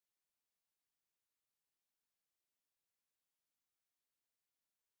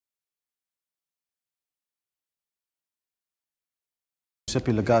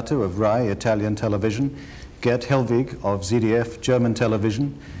Seppi Legato of RAI, Italian television, Gert Helwig of ZDF, German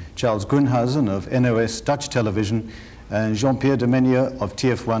television, Charles Grunhausen of NOS, Dutch television, and Jean-Pierre Demenier of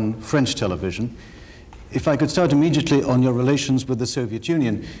TF1, French television. If I could start immediately on your relations with the Soviet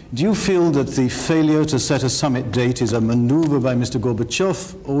Union, do you feel that the failure to set a summit date is a maneuver by Mr.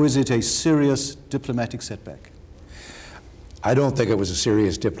 Gorbachev, or is it a serious diplomatic setback? I don't think it was a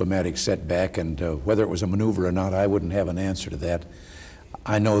serious diplomatic setback, and whether it was a maneuver or not, I wouldn't have an answer to that.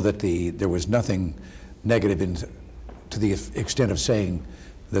 I know that there was nothing negative to the extent of saying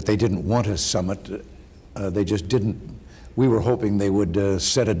that they didn't want a summit. They just didn't. We were hoping they would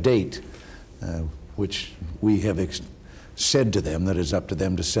set a date, which we have said to them that it's up to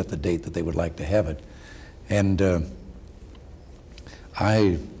them to set the date that they would like to have it. And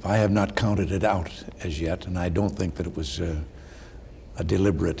I have not counted it out as yet, and I don't think that it was a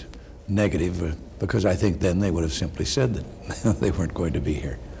deliberate negative, because I think then they would have simply said that they weren't going to be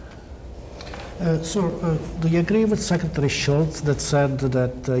here. So, do you agree with Secretary Shultz that said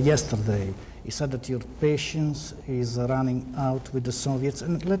that yesterday, he said that your patience is running out with the Soviets?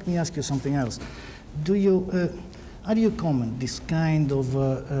 And let me ask you something else. How do you comment this kind of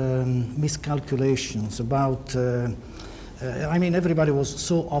miscalculations about, I mean, everybody was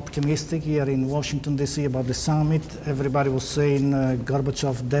so optimistic here in Washington, D.C. about the summit. Everybody was saying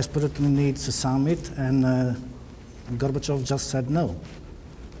Gorbachev desperately needs a summit, and Gorbachev just said no.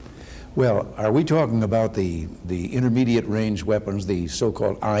 Well, are we talking about the intermediate range weapons, the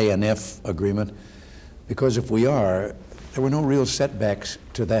so-called INF agreement? Because if we are, there were no real setbacks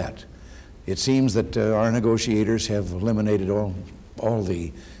to that. It seems that our negotiators have eliminated all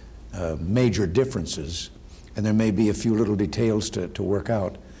the major differences, and there may be a few little details to work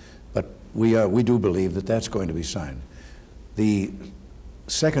out, but we do believe that that's going to be signed. The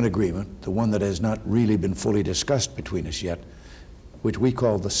second agreement, the one that has not really been fully discussed between us yet, which we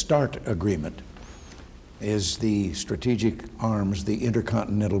call the START agreement, is the strategic arms, the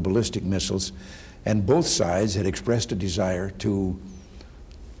intercontinental ballistic missiles, and both sides had expressed a desire to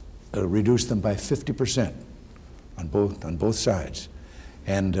reduce them by 50% on both sides.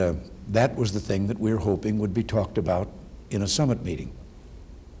 And that was the thing that we were hoping would be talked about in a summit meeting.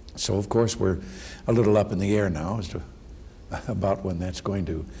 So of course we're a little up in the air now as to about when that's going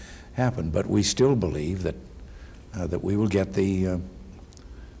to happen, but we still believe that that we will get the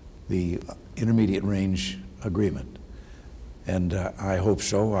intermediate range agreement. And I hope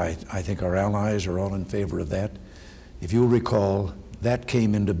so. I think our allies are all in favor of that. If you'll recall, that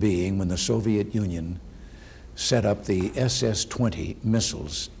came into being when the Soviet Union set up the SS-20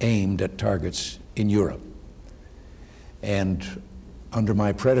 missiles aimed at targets in Europe. And under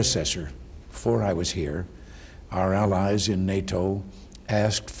my predecessor, before I was here, our allies in NATO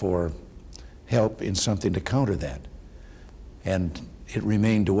asked for help in something to counter that. And it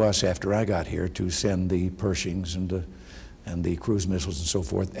remained to us after I got here to send the Pershings and the cruise missiles and so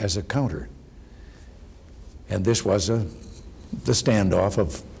forth as a counter. And this was the standoff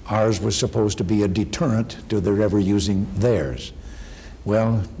of ours was supposed to be a deterrent to their ever using theirs.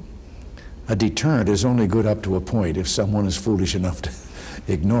 Well, a deterrent is only good up to a point. If someone is foolish enough to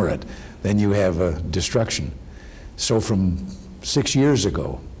ignore it, then you have destruction. So from 6 years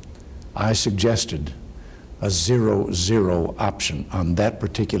ago, I suggested a 0-0 option on that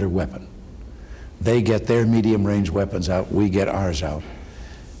particular weapon. They get their medium-range weapons out, we get ours out.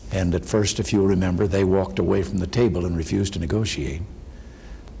 And at first, if you'll remember, they walked away from the table and refused to negotiate.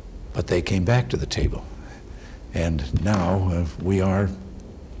 But they came back to the table. And now we are,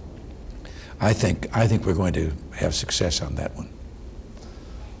 I think we're going to have success on that one.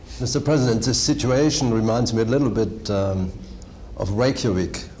 Mr. President, this situation reminds me a little bit of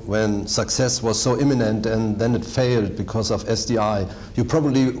Reykjavik, when success was so imminent and then it failed because of SDI. You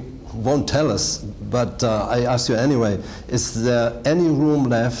probably won't tell us, but I ask you anyway, is there any room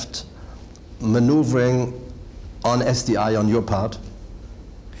left maneuvering on SDI on your part?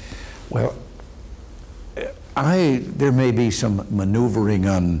 Well, there may be some maneuvering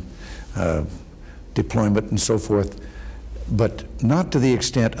on deployment and so forth, but not to the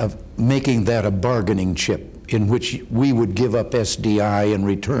extent of making that a bargaining chip in which we would give up SDI in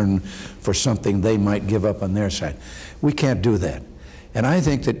return for something they might give up on their side. We can't do that. And I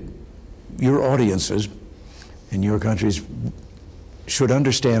think that your audiences in your countries should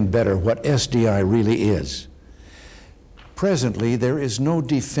understand better what SDI really is. Presently, there is no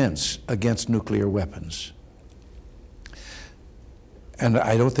defense against nuclear weapons. And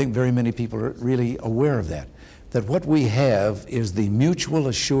I don't think very many people are really aware of that. That what we have is the mutual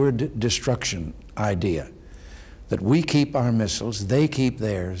assured destruction idea. That we keep our missiles, they keep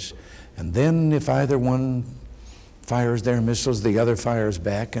theirs, and then if either one fires their missiles, the other fires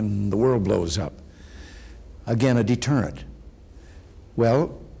back, and the world blows up. Again, a deterrent.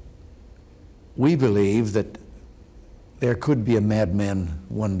 Well, we believe that there could be a madman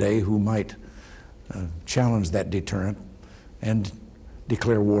one day who might challenge that deterrent and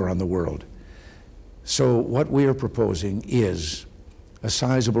declare war on the world. So what we are proposing is a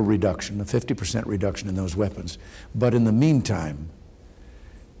sizable reduction, a 50% reduction in those weapons. But in the meantime,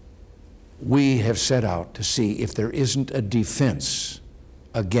 we have set out to see if there isn't a defense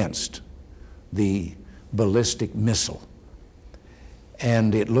against the ballistic missile.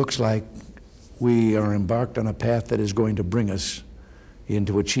 And it looks like we are embarked on a path that is going to bring us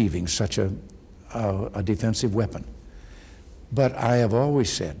into achieving such a defensive weapon. But I have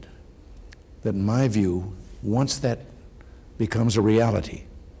always said that in my view, once that becomes a reality,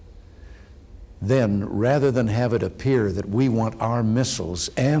 then rather than have it appear that we want our missiles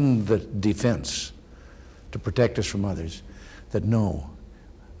and the defense to protect us from others, that no,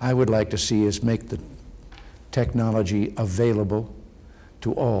 I would like to see us make the technology available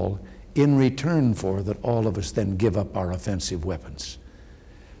to all in return for that all of us then give up our offensive weapons.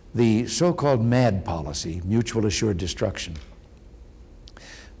 The so-called MAD policy, mutual assured destruction,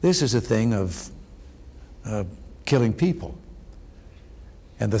 this is a thing of killing people.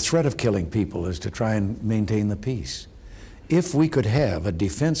 And the threat of killing people is to try and maintain the peace. If we could have a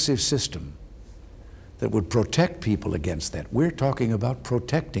defensive system that would protect people against that, we're talking about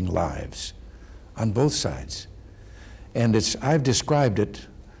protecting lives on both sides. And I've described it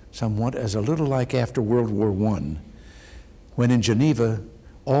somewhat as a little like after World War I, when in Geneva,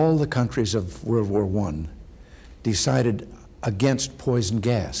 all the countries of World War I decided against poison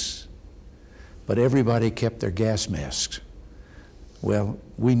gas, but everybody kept their gas masks. Well,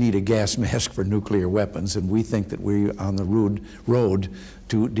 we need a gas mask for nuclear weapons, and we think that we're on the road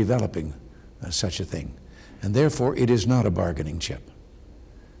to developing such a thing. And therefore, it is not a bargaining chip.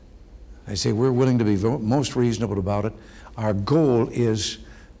 I say we're willing to be most reasonable about it. Our goal is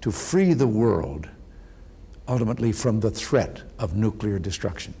to free the world, ultimately, from the threat of nuclear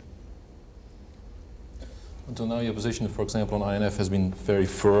destruction. Until now, your position, for example, on INF has been very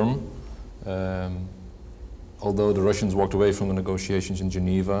firm. Although the Russians walked away from the negotiations in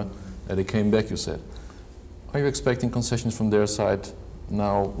Geneva, they came back, you said. Are you expecting concessions from their side?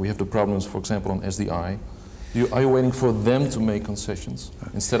 Now we have the problems, for example, on SDI. Are you waiting for them to make concessions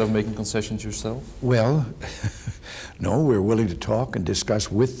instead of making concessions yourself? Well, no, we're willing to talk and discuss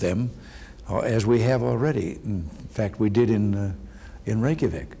with them as we have already. In fact, we did in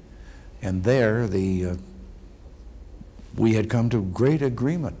Reykjavik. And there, we had come to great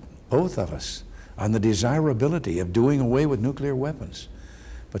agreement, both of us, on the desirability of doing away with nuclear weapons.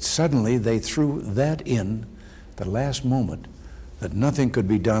 But suddenly they threw that in the last moment, that nothing could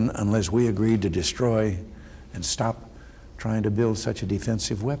be done unless we agreed to destroy and stop trying to build such a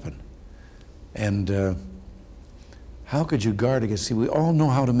defensive weapon. And how could you guard against, see, we all know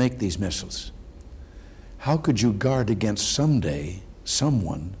how to make these missiles. How could you guard against someday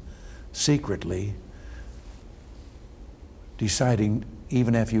someone secretly deciding,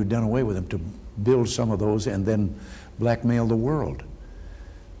 even after you've done away with them, to build some of those and then blackmail the world?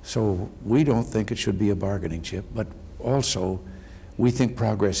 So we don't think it should be a bargaining chip, but also we think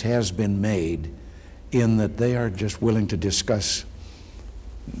progress has been made in that they are just willing to discuss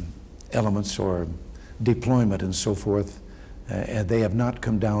elements or deployment and so forth. And they have not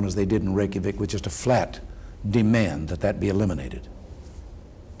come down as they did in Reykjavik with just a flat demand that that be eliminated.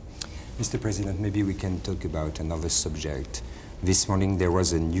 Mr. President, maybe we can talk about another subject. This morning there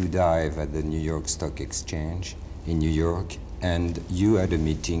was a new dive at the New York Stock Exchange in New York, and you had a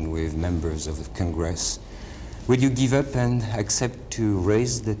meeting with members of the Congress. Will you give up and accept to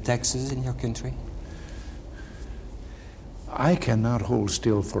raise the taxes in your country? I cannot hold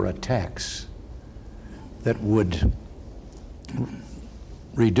still for a tax that would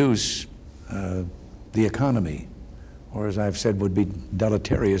reduce the economy, or as I've said, would be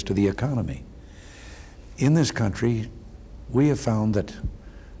deleterious to the economy. In this country, we have found that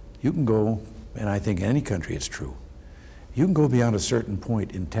you can go, and I think in any country it's true, you can go beyond a certain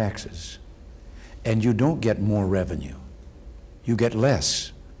point in taxes and you don't get more revenue. You get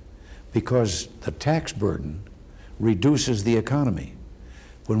less because the tax burden reduces the economy.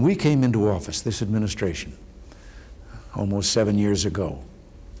 When we came into office, this administration, almost 7 years ago,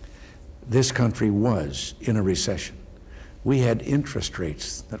 this country was in a recession. We had interest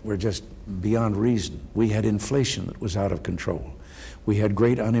rates that were just beyond reason. We had inflation that was out of control. We had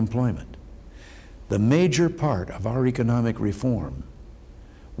great unemployment. The major part of our economic reform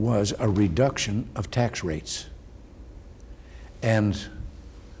was a reduction of tax rates. And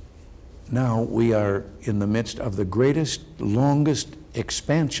now we are in the midst of the greatest, longest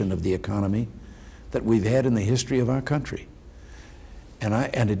expansion of the economy that we've had in the history of our country.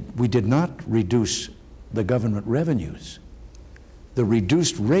 We did not reduce the government revenues. The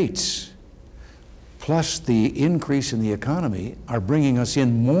reduced rates plus the increase in the economy are bringing us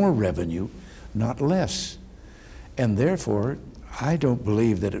in more revenue, not less. And therefore, I don't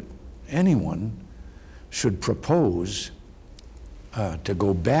believe that anyone should propose to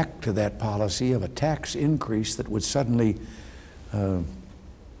go back to that policy of a tax increase that would suddenly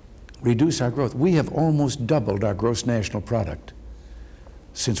reduce our growth. We have almost doubled our gross national product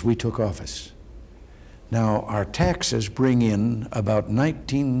since we took office. Now, our taxes bring in about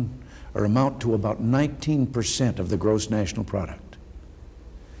amount to about 19% of the gross national product.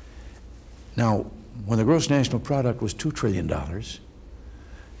 Now, when the gross national product was $2 trillion,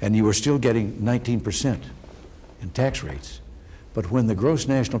 and you were still getting 19% in tax rates, but when the gross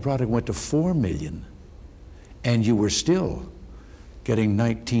national product went to 4 million, and you were still getting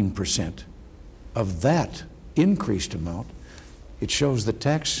 19% of that increased amount, it shows that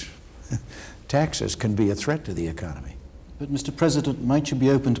taxes can be a threat to the economy. But Mr. President, might you be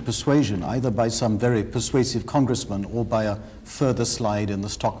open to persuasion, either by some very persuasive congressman or by a further slide in the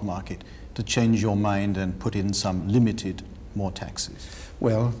stock market, to change your mind and put in some limited more taxes?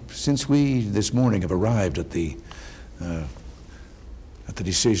 Well, since we this morning have arrived at the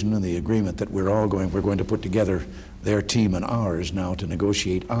decision and the agreement that we're going to put together their team and ours now to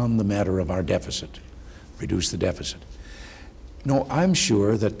negotiate on the matter of our deficit, reduce the deficit. No, I'm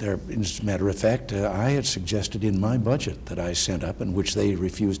sure that as a matter of fact, I had suggested in my budget that I sent up and which they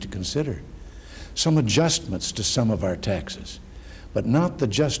refused to consider, some adjustments to some of our taxes, but not the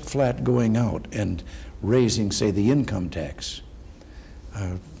just flat going out and raising, say, the income tax.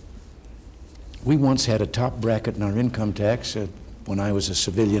 We once had a top bracket in our income tax when I was a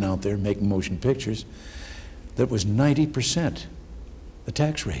civilian out there making motion pictures that was 90%, the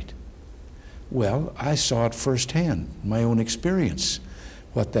tax rate. Well, I saw it firsthand, my own experience,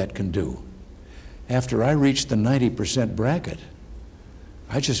 what that can do. After I reached the 90% bracket,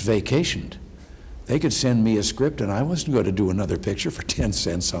 I just vacationed. They could send me a script and I wasn't going to do another picture for 10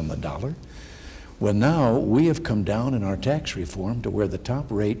 cents on the dollar. Well, now we have come down in our tax reform to where the top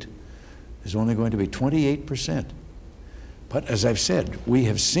rate is only going to be 28%. But as I've said, we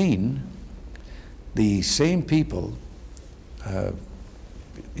have seen the same people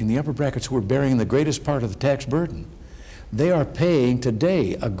in the upper brackets who are bearing the greatest part of the tax burden. They are paying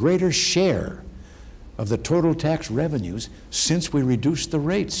today a greater share of the total tax revenues since we reduced the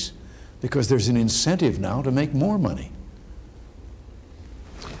rates, because there's an incentive now to make more money.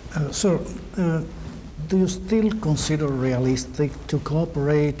 Sir, do you still consider realistic to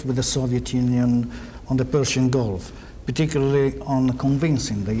cooperate with the Soviet Union on the Persian Gulf, particularly on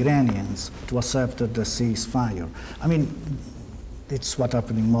convincing the Iranians to accept the ceasefire? I mean, it's what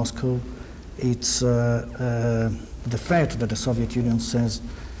happened in Moscow. It's the fact that the Soviet Union says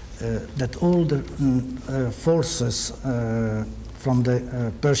that all the forces from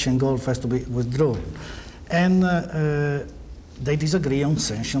the Persian Gulf has to be withdrawn. And they disagree on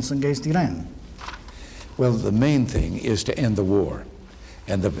sanctions against Iran. Well, the main thing is to end the war.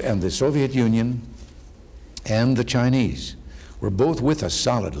 And the Soviet Union and the Chinese were both with us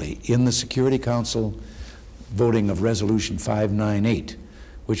solidly in the Security Council voting of Resolution 598,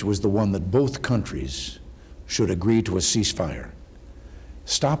 which was the one that both countries should agree to a ceasefire.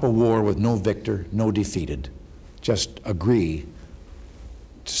 Stop a war with no victor, no defeated. Just agree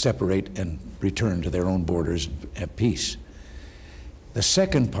to separate and return to their own borders and have peace. The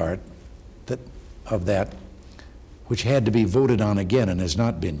second part of that, which had to be voted on again and has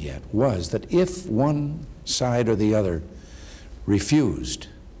not been yet, was that if one side or the other refused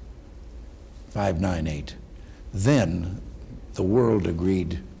 598, then the world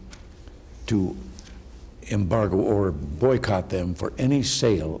agreed to embargo or boycott them for any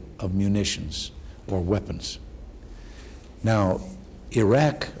sale of munitions or weapons. Now,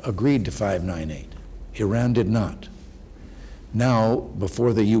 Iraq agreed to 598. Iran did not. Now,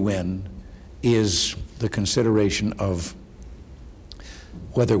 before the UN is the consideration of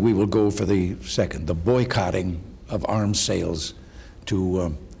whether we will go for the second, the boycotting of arms sales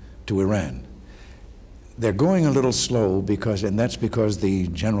to Iran. They're going a little slow because, and that's because the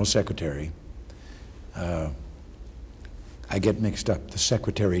General Secretary, I get mixed up, the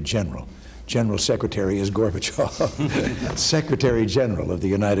Secretary General. General Secretary is Gorbachev. Secretary General of the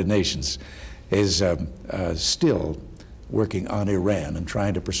United Nations is still working on Iran and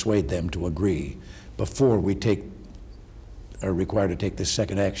trying to persuade them to agree before we are required to take this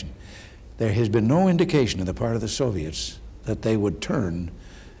second action. There has been no indication on the part of the Soviets that they would turn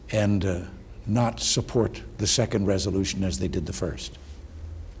and not support the second resolution as they did the first.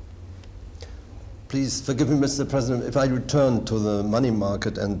 Please forgive me, Mr. President, if I return to the money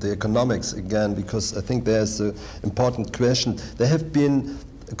market and the economics again, because I think there's an important question. There have been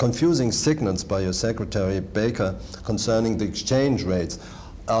confusing signals by your Secretary Baker concerning the exchange rates.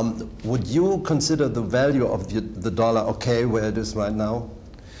 Would you consider the value of the dollar okay where it is right now?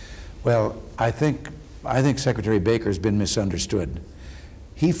 Well, I think Secretary Baker's been misunderstood.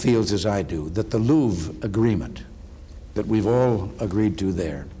 He feels, as I do, that the Louvre agreement that we've all agreed to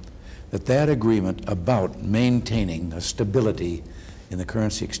there, that agreement about maintaining a stability in the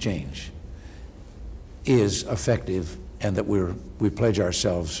currency exchange is effective, and that we pledge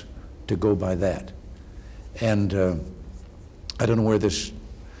ourselves to go by that. And I don't know where this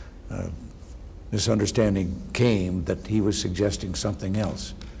misunderstanding came, that he was suggesting something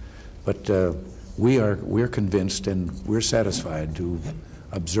else. But we're convinced and we're satisfied to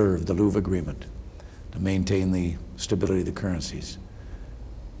observe the Louvre agreement to maintain the stability of the currencies.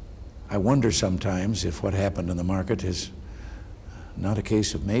 I wonder sometimes if what happened in the market is not a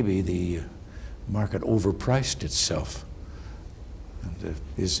case of maybe the market overpriced itself and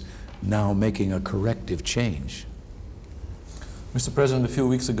is now making a corrective change. Mr. President, a few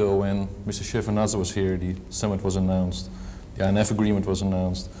weeks ago when Mr. Shevardnadze was here, the summit was announced, the INF agreement was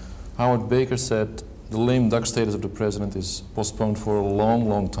announced. Howard Baker said the lame duck status of the president is postponed for a long,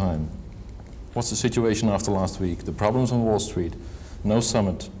 long time. What's the situation after last week? The problems on Wall Street, no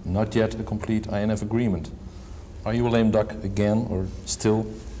summit, not yet a complete INF agreement. Are you a lame duck again, or still?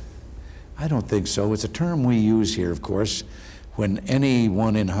 I don't think so. It's a term we use here, of course, when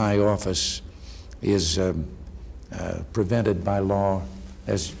anyone in high office is prevented by law,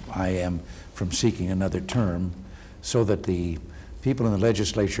 as I am, from seeking another term, so that the people in the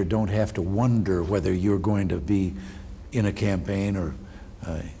legislature don't have to wonder whether you're going to be in a campaign or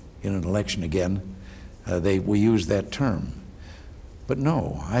in an election again. We use that term. But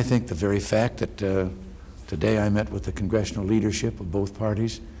no, I think the very fact that today I met with the congressional leadership of both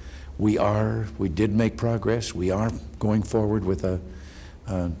parties, we did make progress. We are going forward with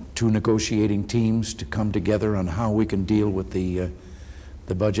two negotiating teams to come together on how we can deal with the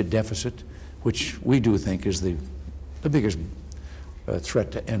budget deficit, which we do think is the biggest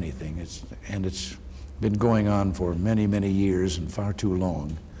threat to anything. It's been going on for many, many years and far too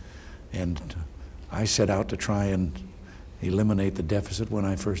long. And I set out to try and eliminate the deficit when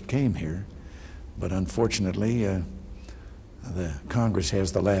I first came here. But unfortunately, the Congress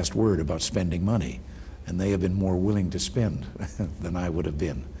has the last word about spending money, and they have been more willing to spend than I would have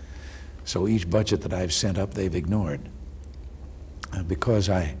been. So each budget that I've sent up, they've ignored because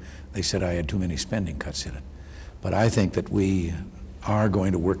they said I had too many spending cuts in it. But I think that we are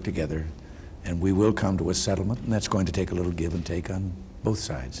going to work together, and we will come to a settlement, and that's going to take a little give and take on both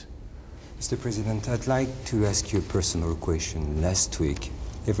sides. Mr. President, I'd like to ask you a personal question. Last week,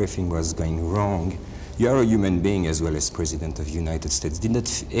 everything was going wrong. You are a human being as well as President of the United States. Did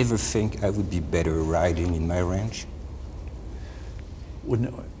not ever think I would be better riding in my ranch?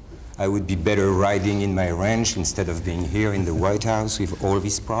 I would be better riding in my ranch instead of being here in the White House with all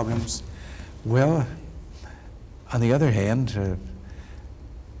these problems? Well, on the other hand,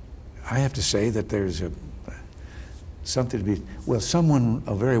 I have to say that there's something to be, well,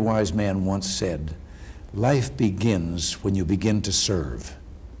 a very wise man once said, life begins when you begin to serve.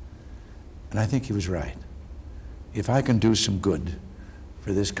 And I think he was right. If I can do some good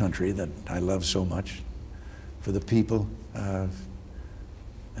for this country that I love so much, for the people, and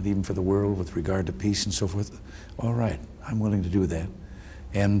even for the world with regard to peace and so forth, all right, I'm willing to do that.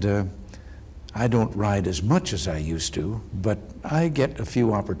 And I don't ride as much as I used to, but I get a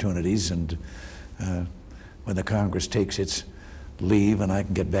few opportunities, and when the Congress takes its leave and I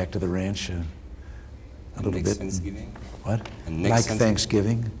can get back to the ranch a little bit. Thanksgiving? What? Like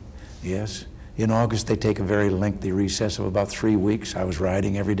Thanksgiving, yes. In August they take a very lengthy recess of about 3 weeks. I was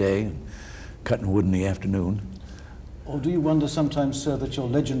riding every day and cutting wood in the afternoon. Or do you wonder sometimes, sir, that your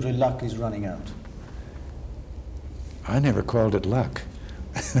legendary luck is running out? I never called it luck.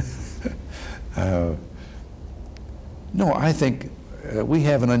 No, I think we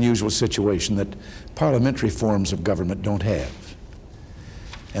have an unusual situation that parliamentary forms of government don't have.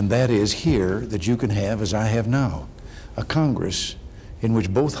 And that is here that you can have, as I have now, a Congress in which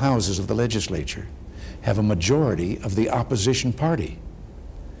both houses of the legislature have a majority of the opposition party.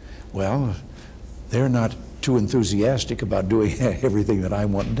 Well, they're not too enthusiastic about doing everything that I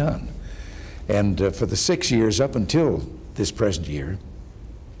want done. And for the 6 years up until this present year,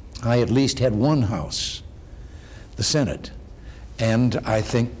 I at least had one house, the Senate. And I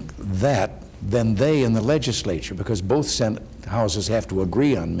think that then they in the legislature, because both Senate houses have to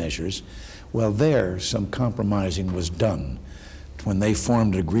agree on measures. Well, there, some compromising was done when they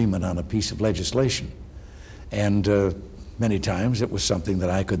formed an agreement on a piece of legislation. And many times it was something that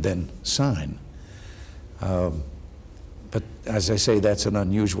I could then sign. But as I say, that's an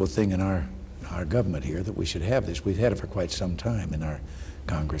unusual thing in our government here, that we should have this. We've had it for quite some time in our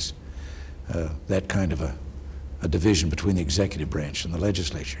Congress, that kind of a division between the executive branch and the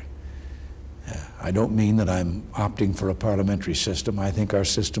legislature. I don't mean that I'm opting for a parliamentary system. I think our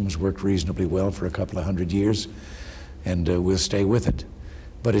system has worked reasonably well for a couple of 100 years, and we'll stay with it.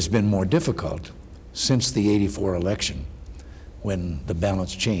 But it's been more difficult since the '84 election, when the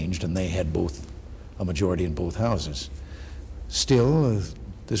balance changed and they had a majority in both houses. Still,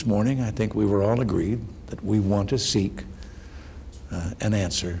 this morning, I think we were all agreed that we want to seek an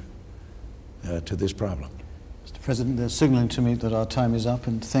answer to this problem. Mr. President, they're signaling to me that our time is up,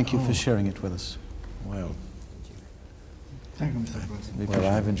 and thank you for sharing it with us. Well, Thank you, Mr. President. well,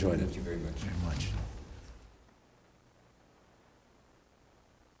 I've enjoyed it. Thank you very much. Very much.